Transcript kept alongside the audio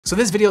So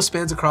this video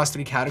spans across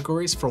 3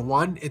 categories. For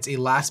one, it's a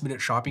last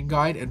minute shopping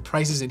guide, and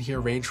prices in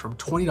here range from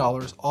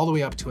 $20 all the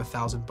way up to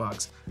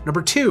 $1,000.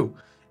 Number 2,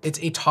 it's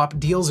a top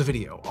deals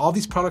video. All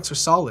these products are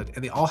solid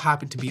and they all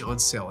happen to be on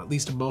sale, at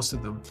least most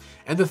of them.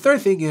 And the third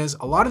thing is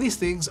a lot of these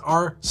things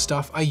are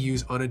stuff I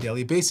use on a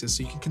daily basis.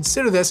 So you can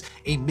consider this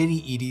a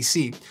mini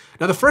EDC.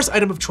 Now the first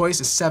item of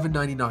choice is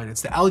 $7.99.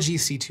 It's the LG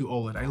C2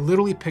 OLED. I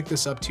literally picked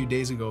this up 2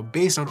 days ago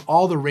based on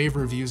all the rave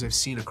reviews I've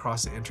seen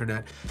across the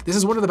internet. This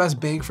is one of the best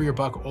bang for your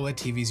buck OLED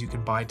TVs you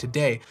can buy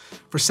today.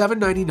 For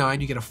 $7.99,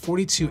 you get a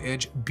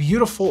 42-inch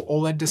beautiful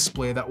OLED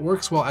display that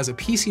works well as a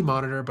PC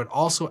monitor, but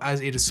also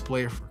as a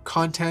display for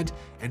content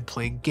and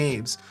playing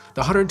games.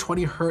 The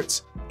 120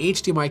 Hz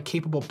HDMI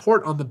capable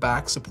port on the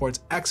back supports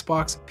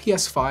Xbox,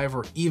 PS5,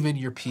 or even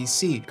your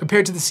PC.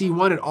 Compared to the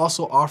C1, it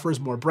also offers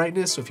more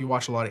brightness, so if you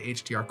watch a lot of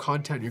HDR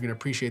content, you're gonna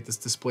appreciate this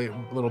display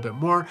a little bit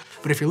more.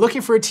 But if you're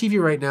looking for a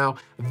TV right now,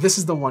 this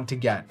is the one to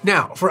get.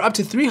 Now, for up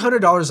to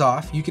 $300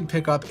 off, you can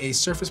pick up a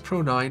Surface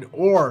Pro 9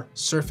 or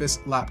Surface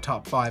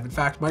Laptop 5. In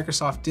fact,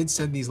 Microsoft did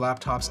send these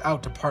laptops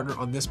out to partner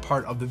on this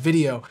part of the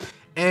video.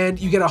 And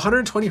you get a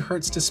 120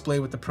 Hz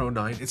display with the Pro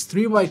 9. It's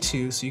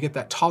 3:2, so you get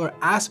that taller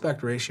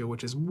aspect ratio,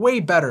 which is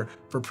way better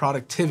for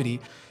productivity.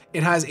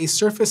 It has a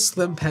Surface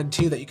Slim Pen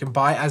 2 that you can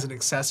buy as an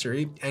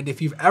accessory. And if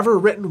you've ever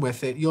written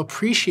with it, you'll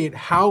appreciate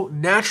how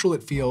natural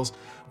it feels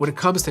when it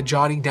comes to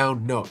jotting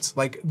down notes.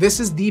 Like, this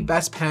is the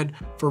best pen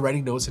for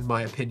writing notes in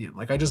my opinion.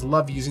 Like, I just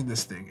love using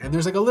this thing. And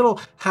there's like a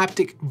little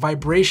haptic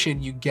vibration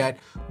you get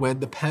when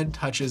the pen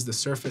touches the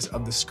surface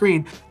of the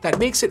screen that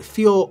makes it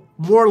feel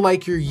more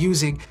like you're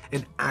using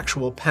an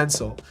actual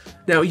pencil.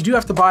 Now, you do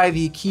have to buy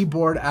the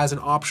keyboard as an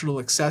optional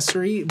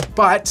accessory,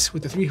 but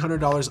with the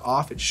 $300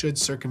 off, it should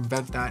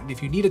circumvent that. And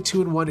if you need a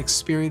 2-in-1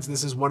 experience,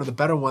 this is one of the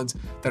better ones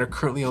that are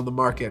currently on the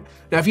market.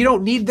 Now, if you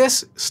don't need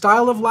this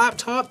style of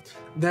laptop,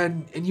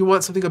 and you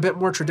want something a bit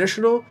more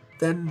traditional,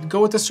 then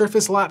go with the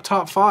Surface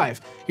Laptop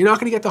 5. You're not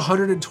gonna get the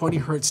 120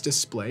 Hz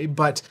display,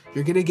 but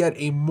you're gonna get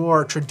a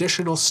more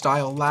traditional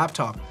style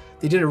laptop.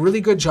 They did a really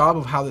good job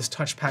of how this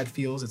touchpad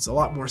feels. It's a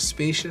lot more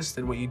spacious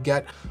than what you'd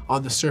get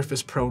on the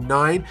Surface Pro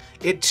 9.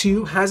 It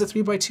too has a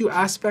 3:2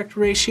 aspect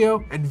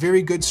ratio and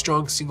very good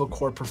strong single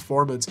core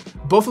performance.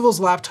 Both of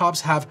those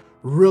laptops have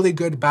really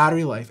good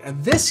battery life.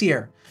 And this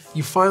year,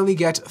 you finally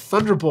get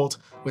Thunderbolt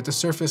with the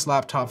Surface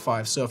Laptop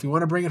 5. So if you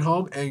want to bring it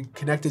home and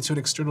connect it to an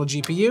external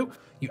GPU,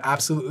 you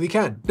absolutely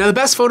can. Now, the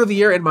best phone of the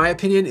year, in my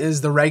opinion,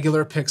 is the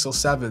regular Pixel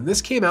 7.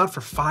 This came out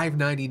for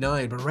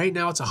 $599, but right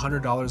now it's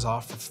 $100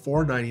 off for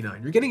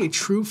 $499. You're getting a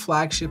true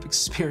flagship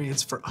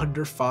experience for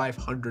under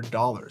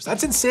 $500.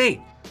 That's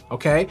insane,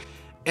 okay?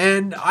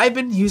 And I've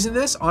been using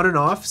this on and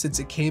off since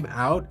it came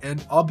out,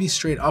 and I'll be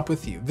straight up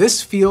with you.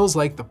 This feels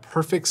like the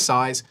perfect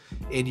size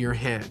in your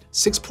hand.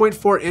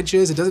 6.4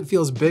 inches, it doesn't feel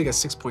as big as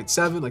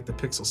 6.7 like the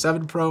Pixel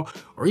 7 Pro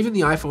or even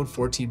the iPhone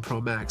 14 Pro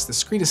Max. The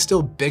screen is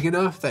still big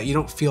enough that you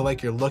don't feel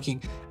like you're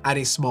looking at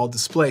a small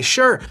display.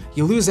 Sure,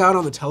 you lose out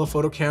on the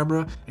telephoto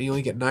camera and you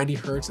only get 90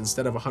 Hz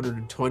instead of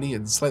 120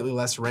 and slightly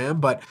less RAM,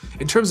 but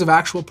in terms of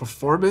actual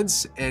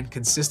performance and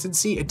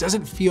consistency, it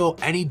doesn't feel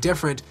any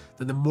different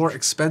than the more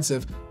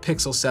expensive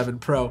Pixel 7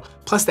 Pro.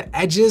 Plus the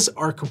edges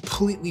are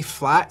completely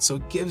flat, so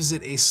it gives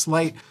it a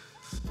slight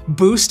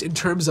boost in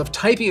terms of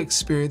typing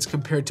experience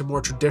compared to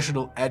more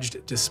traditional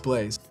edged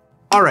displays.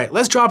 All right,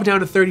 let's drop it down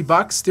to 30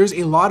 bucks. There's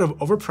a lot of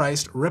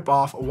overpriced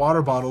rip-off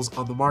water bottles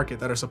on the market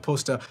that are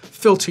supposed to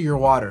filter your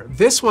water.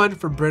 This one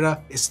from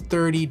Brita is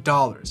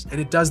 $30 and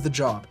it does the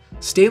job.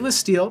 Stainless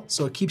steel,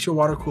 so it keeps your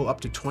water cool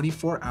up to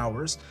 24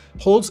 hours,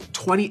 holds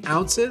 20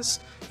 ounces.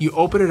 You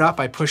open it up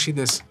by pushing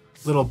this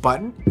little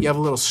button. You have a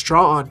little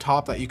straw on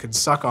top that you can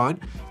suck on.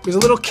 There's a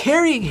little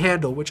carrying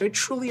handle, which I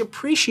truly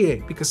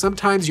appreciate because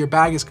sometimes your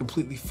bag is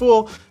completely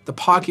full. The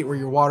pocket where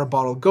your water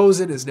bottle goes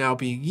in is now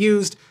being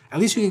used.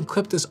 At least you can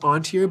clip this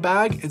onto your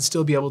bag and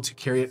still be able to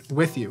carry it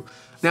with you.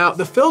 Now,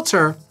 the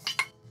filter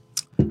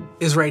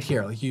is right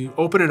here. Like, you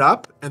open it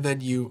up and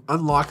then you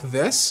unlock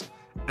this,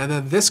 and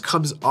then this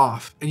comes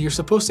off, and you're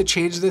supposed to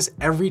change this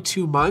every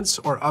 2 months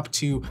or up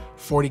to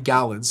 40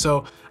 gallons.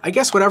 So I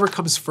guess whatever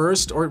comes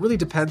first, or it really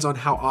depends on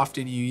how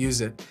often you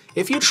use it.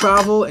 If you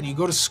travel and you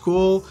go to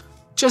school,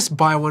 just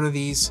buy one of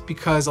these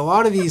because a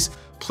lot of these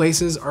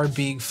places are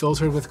being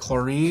filtered with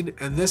chlorine,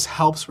 and this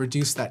helps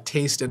reduce that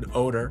taste and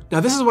odor. Now,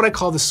 this is what I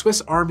call the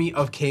Swiss Army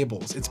of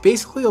cables. It's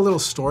basically a little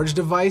storage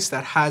device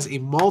that has a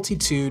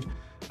multitude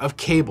of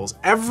cables.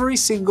 Every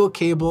single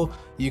cable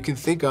you can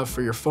think of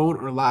for your phone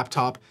or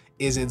laptop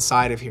is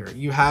inside of here.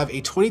 You have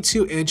a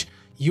 22-inch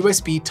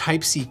USB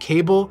Type-C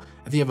cable,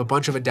 and then you have a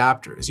bunch of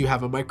adapters. You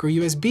have a micro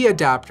USB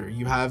adapter,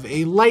 you have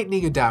a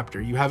lightning adapter,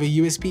 you have a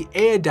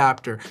USB-A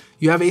adapter,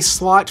 you have a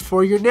slot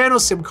for your nano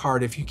SIM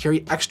card if you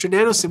carry extra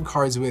nano SIM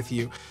cards with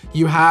you.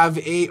 You have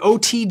a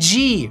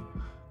OTG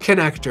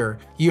connector,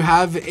 you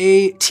have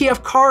a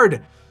TF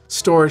card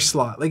storage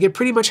slot. Like, it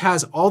pretty much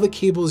has all the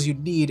cables you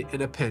need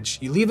in a pinch.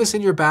 You leave this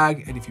in your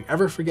bag, and if you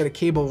ever forget a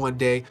cable one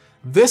day,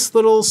 this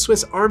little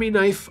Swiss Army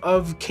knife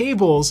of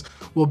cables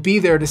will be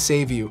there to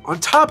save you. On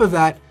top of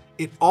that,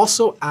 it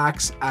also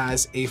acts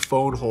as a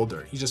phone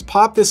holder. You just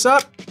pop this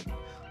up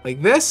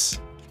like this,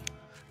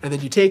 and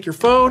then you take your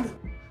phone,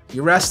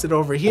 you rest it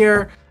over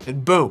here,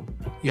 and boom,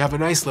 you have a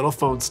nice little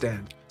phone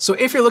stand. So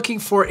if you're looking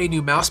for a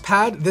new mouse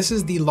pad, this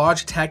is the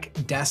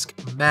Logitech Desk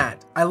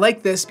Mat. I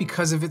like this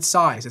because of its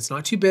size. It's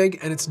not too big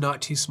and it's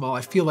not too small.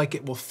 I feel like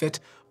it will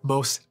fit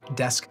most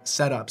desk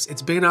setups.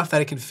 It's big enough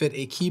that it can fit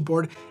a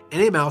keyboard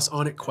and a mouse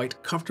on it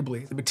quite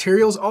comfortably. The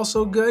material is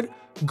also good,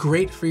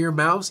 great for your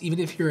mouse, even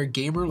if you're a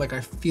gamer. Like,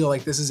 I feel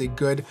like this is a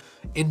good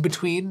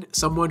in-between,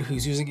 someone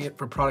who's using it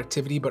for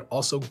productivity but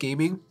also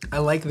gaming. I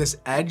like this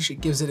edge, it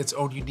gives it its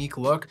own unique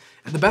look.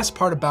 And the best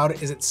part about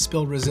it is it's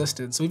spill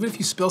resistant. So even if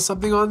you spill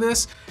something on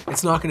this,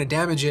 it's not gonna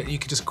damage it. You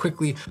can just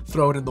quickly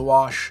throw it in the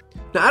wash.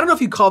 Now, I don't know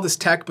if you call this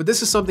tech, but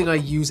this is something I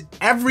use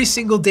every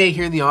single day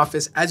here in the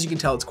office. As you can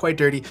tell, it's quite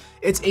dirty.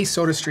 It's a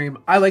soda stream.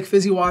 I like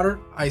fizzy water.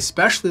 I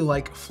especially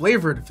like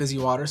flavored fizzy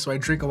water, so I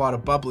drink a lot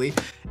of bubbly.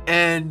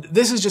 And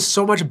this is just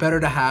so much better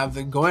to have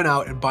than going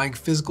out and buying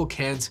physical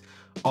cans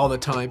all the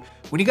time.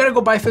 When you gotta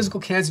go buy physical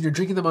cans and you're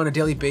drinking them on a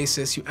daily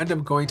basis, you end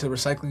up going to the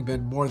recycling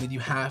bin more than you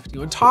have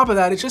to. On top of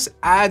that, it just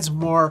adds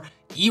more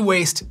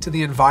e-waste to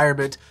the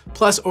environment.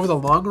 Plus, over the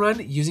long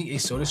run, using a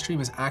soda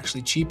stream is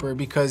actually cheaper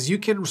because you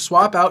can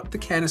swap out the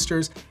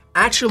canisters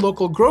at your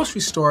local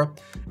grocery store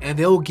and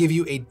they'll give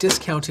you a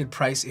discounted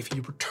price if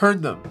you return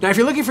them. Now, if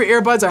you're looking for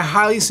earbuds, I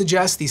highly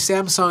suggest the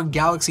Samsung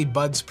Galaxy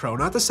Buds Pro,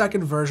 not the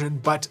second version,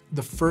 but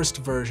the first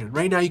version.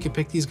 Right now, you can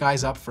pick these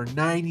guys up for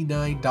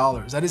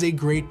 $99. That is a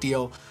great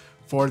deal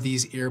for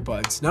these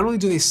earbuds. Not only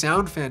do they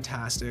sound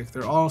fantastic,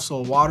 they're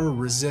also water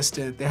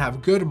resistant, they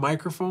have good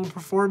microphone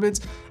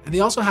performance, and they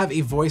also have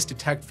a voice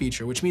detect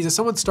feature, which means if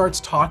someone starts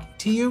talking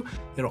to you,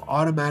 it'll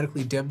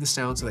automatically dim the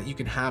sound so that you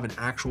can have an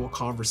actual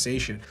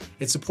conversation.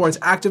 It supports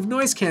active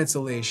noise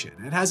cancellation.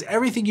 It has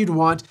everything you'd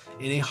want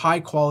in a high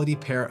quality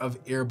pair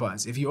of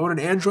earbuds. If you own an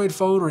Android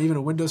phone or even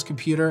a Windows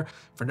computer,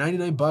 for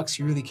 99 bucks,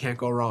 you really can't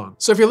go wrong.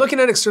 So if you're looking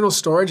at external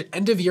storage,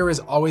 end of year is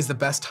always the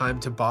best time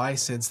to buy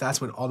since that's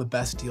when all the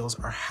best deals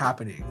are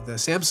happening. The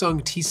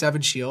Samsung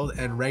T7 Shield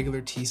and regular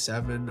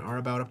T7 are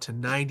about up to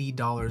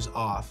 $90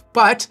 off.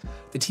 But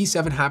the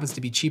T7 happens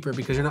to be cheaper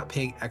because you're not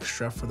paying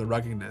extra for the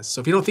ruggedness.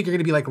 So if you don't think you're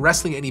gonna be like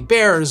wrestling any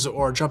bears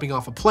or jumping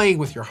off a plane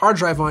with your hard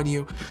drive on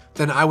you,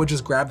 then I would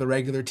just grab the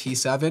regular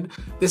T7.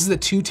 This is a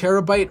 2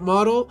 terabyte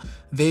model.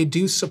 They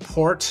do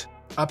support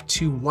up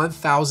to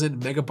 1,000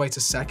 megabytes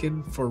a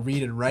second for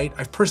read and write.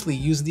 I've personally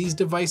used these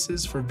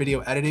devices for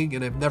video editing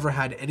and I've never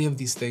had any of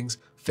these things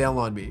fail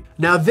on me.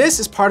 Now, this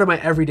is part of my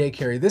everyday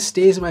carry. This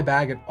stays in my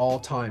bag at all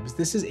times.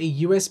 This is a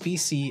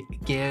USB-C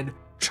GAN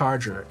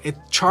charger. It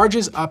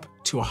charges up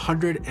to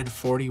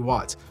 140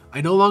 watts. I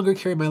no longer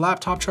carry my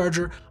laptop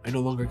charger. I no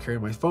longer carry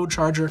my phone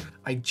charger.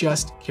 I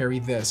just carry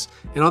this.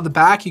 And on the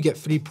back, you get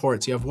 3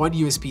 ports. You have 1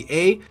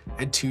 USB-A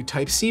and 2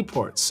 Type-C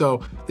ports.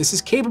 So this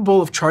is capable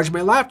of charging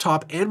my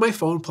laptop and my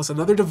phone plus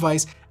another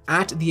device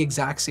at the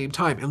exact same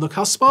time. And look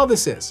how small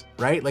this is,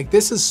 right? Like,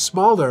 this is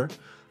smaller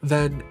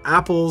than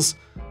Apple's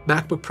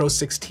MacBook Pro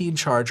 16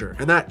 charger.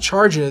 And that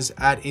charges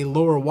at a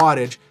lower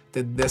wattage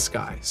than this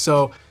guy.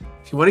 So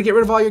if you want to get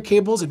rid of all your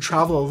cables and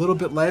travel a little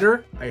bit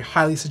lighter, I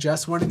highly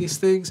suggest one of these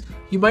things.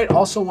 You might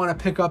also want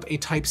to pick up a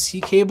Type-C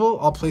cable.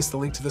 I'll place the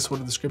link to this one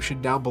in the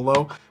description down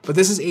below. But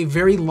this is a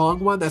very long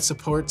one that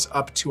supports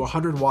up to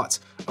 100 watts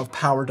of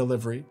power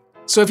delivery.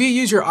 So if you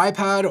use your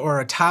iPad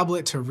or a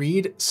tablet to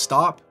read,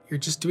 stop. You're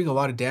just doing a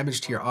lot of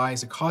damage to your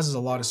eyes. It causes a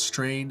lot of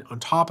strain. On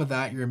top of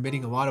that, you're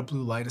emitting a lot of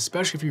blue light,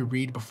 especially if you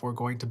read before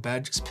going to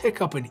bed. Just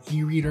pick up an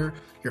e-reader.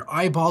 Your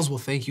eyeballs will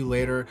thank you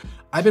later.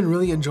 I've been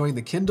really enjoying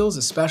the Kindles,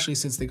 especially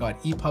since they got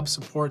EPUB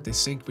support. They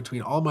sync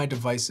between all my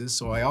devices,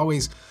 so I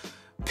always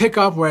pick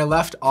up where I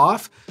left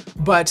off.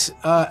 But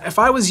if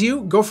I was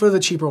you, go for the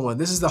cheaper one.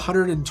 This is the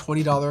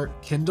 $120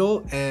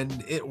 Kindle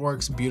and it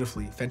works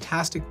beautifully.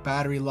 Fantastic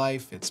battery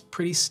life, it's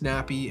pretty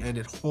snappy, and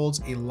it holds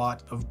a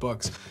lot of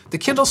books. The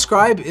Kindle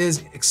Scribe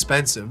is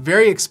expensive,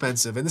 very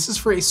expensive, and this is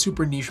for a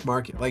super niche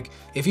market. Like,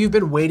 if you've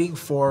been waiting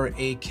for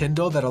a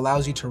Kindle that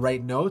allows you to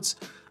write notes,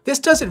 this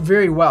does it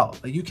very well.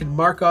 Like, you can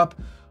mark up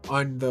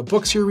on the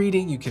books you're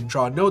reading, you can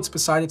draw notes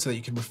beside it so that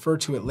you can refer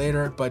to it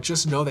later, but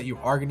just know that you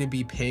are going to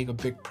be paying a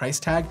big price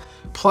tag.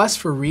 Plus,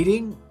 for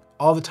reading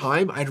all the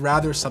time, I'd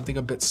rather something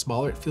a bit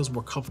smaller. It feels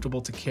more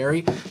comfortable to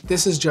carry.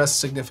 This is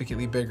just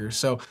significantly bigger,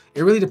 so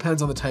it really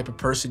depends on the type of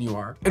person you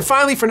are. And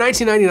finally, for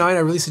 $19.99, I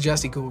really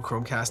suggest a Google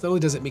Chromecast. Not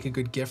only does it make a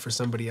good gift for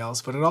somebody else,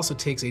 but it also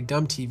takes a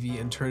dumb TV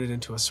and turns it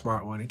into a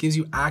smart one. It gives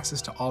you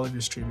access to all of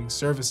your streaming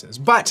services.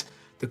 But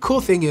the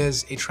cool thing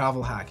is a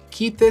travel hack.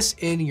 Keep this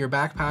in your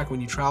backpack when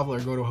you travel or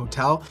go to a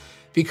hotel,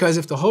 because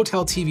if the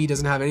hotel TV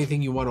doesn't have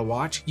anything you want to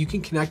watch, you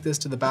can connect this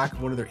to the back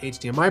of one of their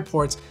HDMI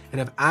ports and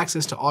have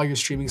access to all your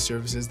streaming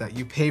services that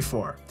you pay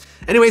for.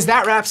 Anyways,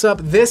 that wraps up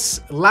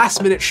this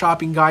last minute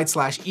shopping guide /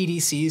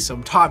 EDC,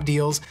 some top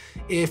deals.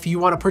 If you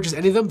want to purchase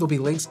any of them, there'll be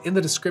links in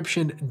the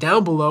description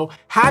down below.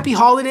 Happy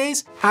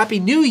holidays, happy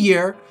new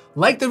year.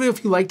 Like the video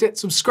if you liked it,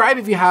 subscribe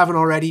if you haven't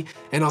already,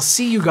 and I'll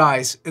see you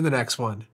guys in the next one.